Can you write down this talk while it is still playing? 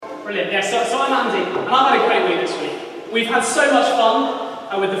Brilliant. Yeah, so I'm Andy, and I've had a great week this week. We've had so much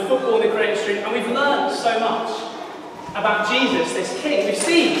fun with the football in the Creative Street, and we've learned so much about Jesus, this King. We've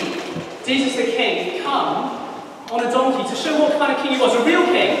seen Jesus the King come on a donkey to show what kind of king he was. A real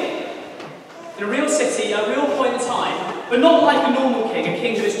king, in a real city, at a real point in time, but not like a normal king, a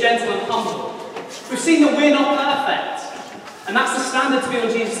king who is gentle and humble. We've seen that we're not perfect, and that's the standard to be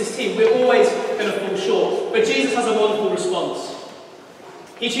on Jesus' team. We're always going to fall short, but Jesus has a wonderful response.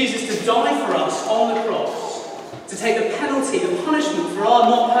 He chooses to die for us on the cross, to take the penalty, the punishment for our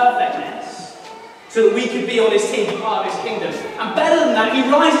not perfectness, so that we could be on his team, be part of his kingdom. And better than that, he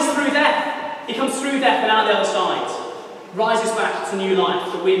rises through death. He comes through death and out the other side, rises back to new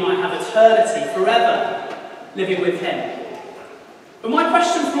life, that we might have eternity, forever, living with him. But my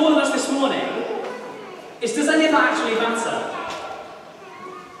question for all of us this morning is, does any of that actually matter?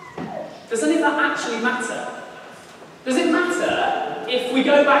 Does any of that actually matter? Does it matter if we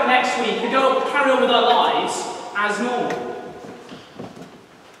go back next week and carry on with our lives as normal?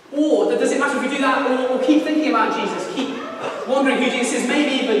 Or does it matter if we do that, or keep thinking about Jesus, keep wondering who Jesus is,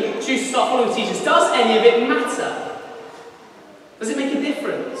 maybe even choose to start following Jesus? Does any of it matter? Does it make a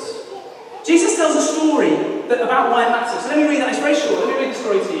difference? Jesus tells a story about why it matters. So let me read that. It's very short. Let me read the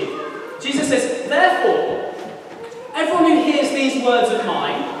story to you. Jesus says, "Therefore, everyone who hears these words of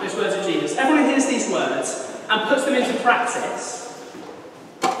mine," those words of Jesus, everyone who hears these words and puts them into practice,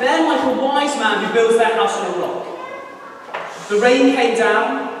 they're like a wise man who builds their house on a rock. The rain came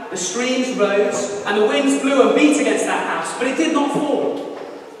down, the streams rose, and the winds blew and beat against that house, but it did not fall,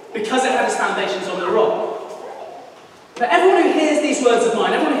 because it had its foundations on the rock. But everyone who hears these words of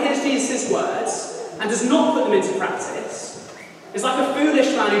mine, everyone who hears Jesus' words, and does not put them into practice, is like a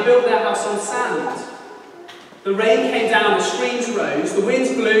foolish man who built their house on sand. The rain came down, the streams rose, the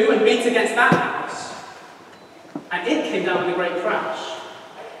winds blew and beat against that house, and it came down with a great crash.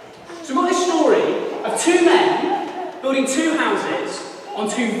 So we've got this story of two men building two houses on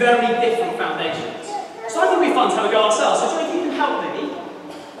two very different foundations. So I think it'd be fun to have a go ourselves. So if you can help me,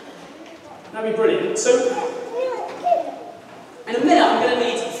 that'd be brilliant. So in a minute I'm going to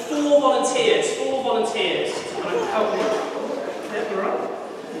need four volunteers to kind of help me. Yeah, all right?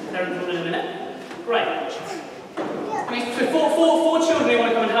 They're in a minute. Great. I mean, so four children who want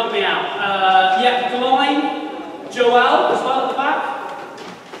to come and help me out. Yeah, Glyne, Joelle as well at the back.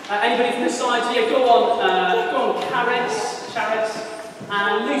 Anybody from this side? Yeah, go on, Charis,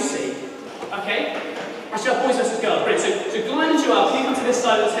 and Lucy. Okay? Actually, boys versus girls. Brilliant. So Glyne and Joelle, can you come to this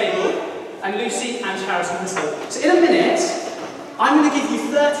side of the table? And Lucy and Charis on this side. So in a minute, I'm going to give you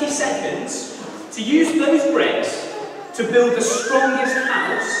 30 seconds to use those bricks to build the strongest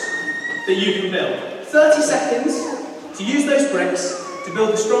house that you can build. 30 seconds to use those bricks to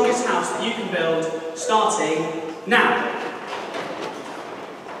build the strongest house that you can build, starting now.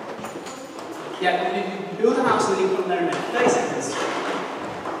 Yeah, you build a house and then you put them there in a minute. 30 seconds.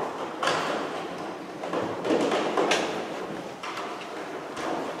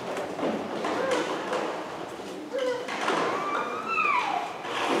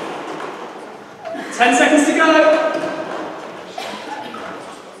 Ten seconds to go.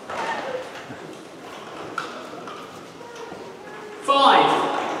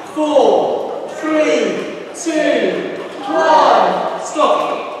 5, 4, 3, 2, 1. Stop.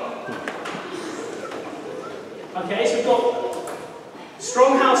 Okay, so we've got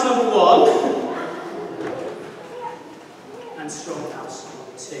strong house number 1 and strong house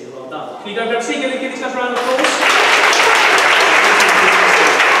number 2. Well done. Can you go grab a seat? Give these guys a round of applause.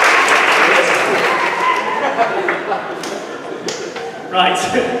 Right.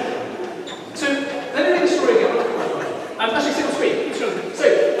 So let me read the story again. Actually, sit on screen. So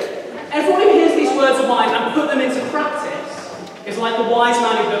everyone who hears these words of mine and put them into practice is like the wise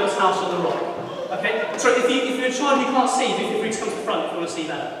man who built his house on the rock. Okay? So if you're a child who can't see, do feel free to come to the front if you want to see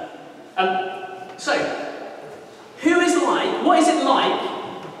better. So, what is it like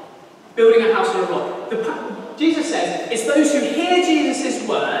building a house on a rock? Jesus says it's those who hear Jesus'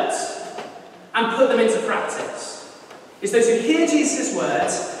 words and put them into practice. It's those who hear Jesus'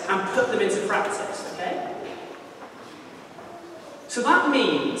 words and put them into practice, okay? So that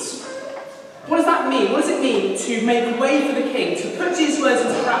means, what does that mean? What does it mean to make way for the King, to put Jesus' words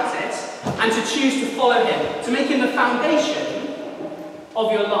into practice and to choose to follow him, to make him the foundation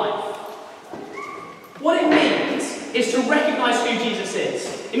of your life? What it means is to recognise who Jesus is.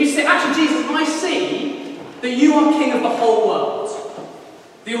 It means to say, actually, Jesus, I see that you are King of the whole world.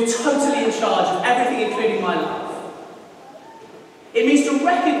 That you're totally in charge of everything, including my life. It means to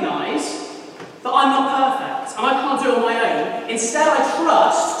recognise that I'm not perfect and I can't do it on my own. Instead, I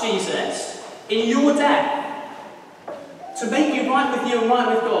trust, Jesus, in your death to make me right with you and right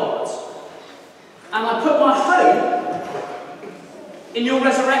with God. in your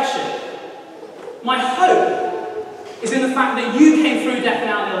resurrection. My hope is in the fact that you came through death and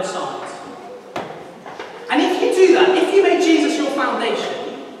out the other side. And if you do that, if you make Jesus your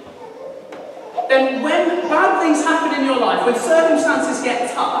foundation, then when bad things happen in your life, when circumstances get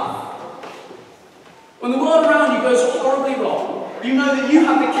tough, when the world around you goes horribly wrong, you know that you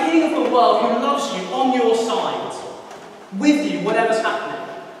have the King of the world who loves you on your side, with you, whatever's happening.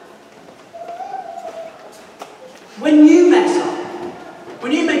 When you mess up,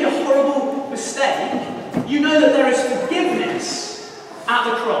 when you make a horrible mistake, you know that there is forgiveness at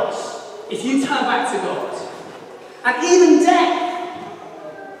the cross if you turn back to God. And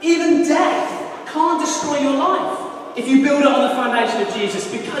even death can't destroy your life if you build it on the foundation of Jesus,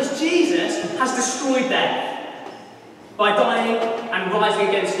 because Jesus has destroyed death by dying and rising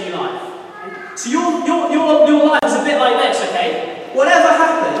against new life. So your life is a bit like this, okay? Whatever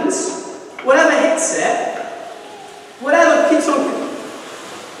happens, whatever hits it, whatever keeps on,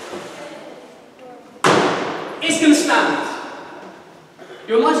 it's going to stand.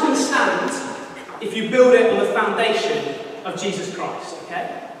 Your life's going to stand if you build it on the foundation of Jesus Christ,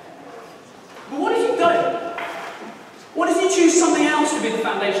 okay? But what if you don't? What if you choose something else to be the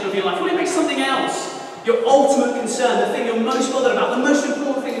foundation of your life? What if you make something else your ultimate concern, the thing you're most bothered about, the most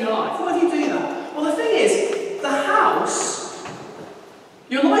important thing in your life? What if you do that? Well, the thing is, the house,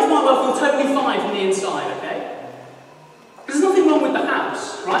 your life might well feel totally fine from the inside, okay? There's nothing wrong with the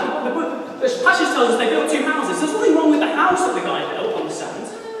house, right? The passage tells us they built 2 houses. There's nothing wrong with the house that the guy built on the sand.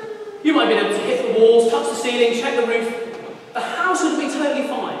 You might be able to hit the walls, touch the ceiling, check the roof. The house would be totally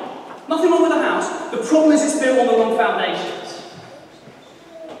fine. Nothing wrong with the house. The problem is it's built on the wrong foundations.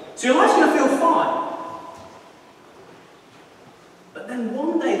 So your life's going to feel fine. But then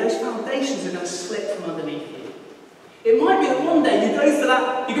one day those foundations are going to slip from underneath you. It might be that one day you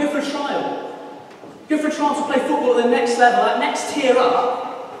go for a trial. You go for a trial to play football at the next level, that next tier up.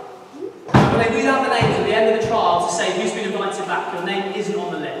 When they read out the names at the end of the trial to say who's been invited back, your name isn't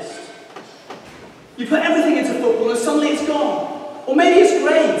on the list. You put everything into football and suddenly it's gone. Or maybe it's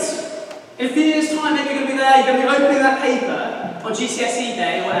grades. In a few years' time, maybe you're going to be there, you're going to be opening that paper on GCSE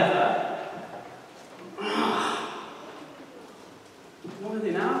day or whatever. What do I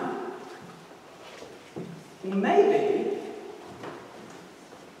do now? Or maybe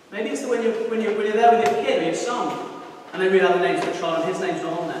it's when you're there with your kid or your son and they read out the names of the child and his name's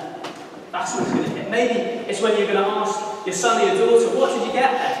not on there. That's when it's going to hit. Maybe it's when you're going to ask your son or your daughter, what did you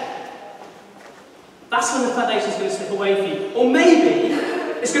get there? That's when the foundation's going to slip away from you. Or maybe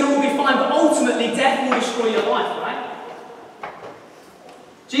it's going to all be fine, but ultimately death will destroy your life, right?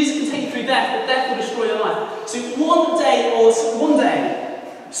 Jesus can take you through death, but death will destroy your life. So one day,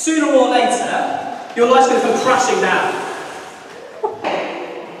 sooner or later, your life's going to come crashing down.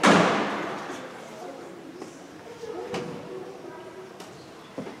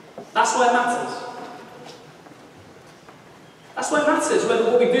 That's why it matters. That's why it matters whether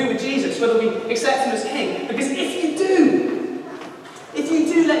what we do with Jesus, whether we accept him as king. Because if you do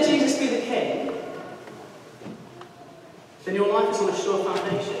let Jesus be the king, then your life is on a sure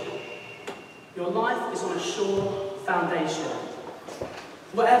foundation. Your life is on a sure foundation.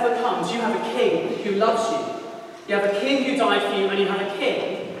 Whatever comes, you have a king who loves you. You have a king who died for you, and you have a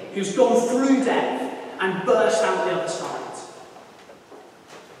king who's gone through death and burst out the other side.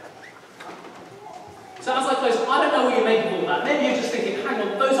 So as I close, I don't know what you make of all that. Maybe you're just thinking, hang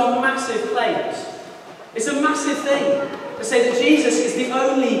on, those are massive claims. It's a massive thing to say that Jesus is the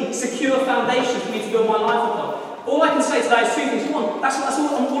only secure foundation for me to build my life upon. All I can say today is 2 things. One, that's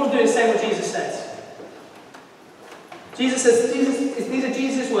all I'm doing is saying what Jesus says. Jesus says, these are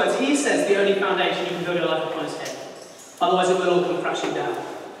Jesus' words. He says the only foundation you can build your life upon is him. Otherwise it will all come crashing down.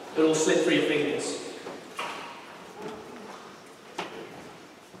 It will all slip through your fingers.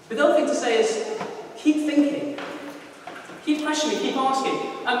 But the other thing to say is, keep thinking. Keep questioning, keep asking.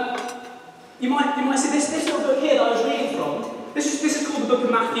 You might say, this little book here that I was reading from, this is called the Book of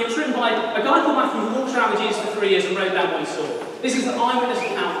Matthew. It's written by a guy called Matthew who walked around with Jesus for 3 years and wrote down what he saw. This is the eyewitness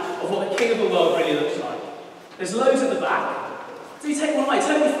account of what the king of the world really looks like. There's loads at the back. So you take one away,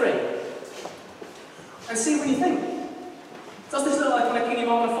 totally free. And see what you think. Does this look like the kind of king you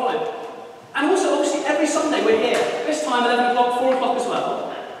might want to follow? And also, obviously, every Sunday we're here. This time, 11 o'clock, 4 o'clock as well.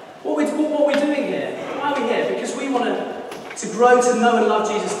 What we're doing here? Why are we here? Because we want to grow to know and love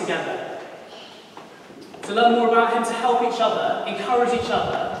Jesus together. To learn more about him, to help each other, encourage each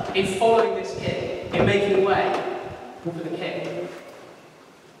other in following this king, in making way for the king.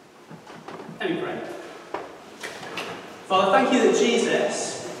 Let me pray. Father, thank you that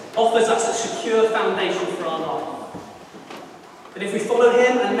Jesus offers us a secure foundation for our life. That if we follow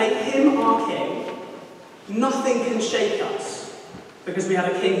him and make him our king, nothing can shake us. Because we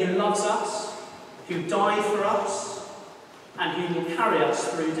have a King who loves us, who died for us, and who will carry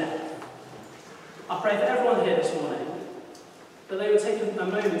us through death. I pray for everyone here this morning that they would take a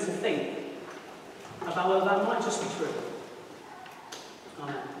moment to think about whether that might just be true.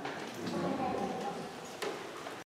 Amen.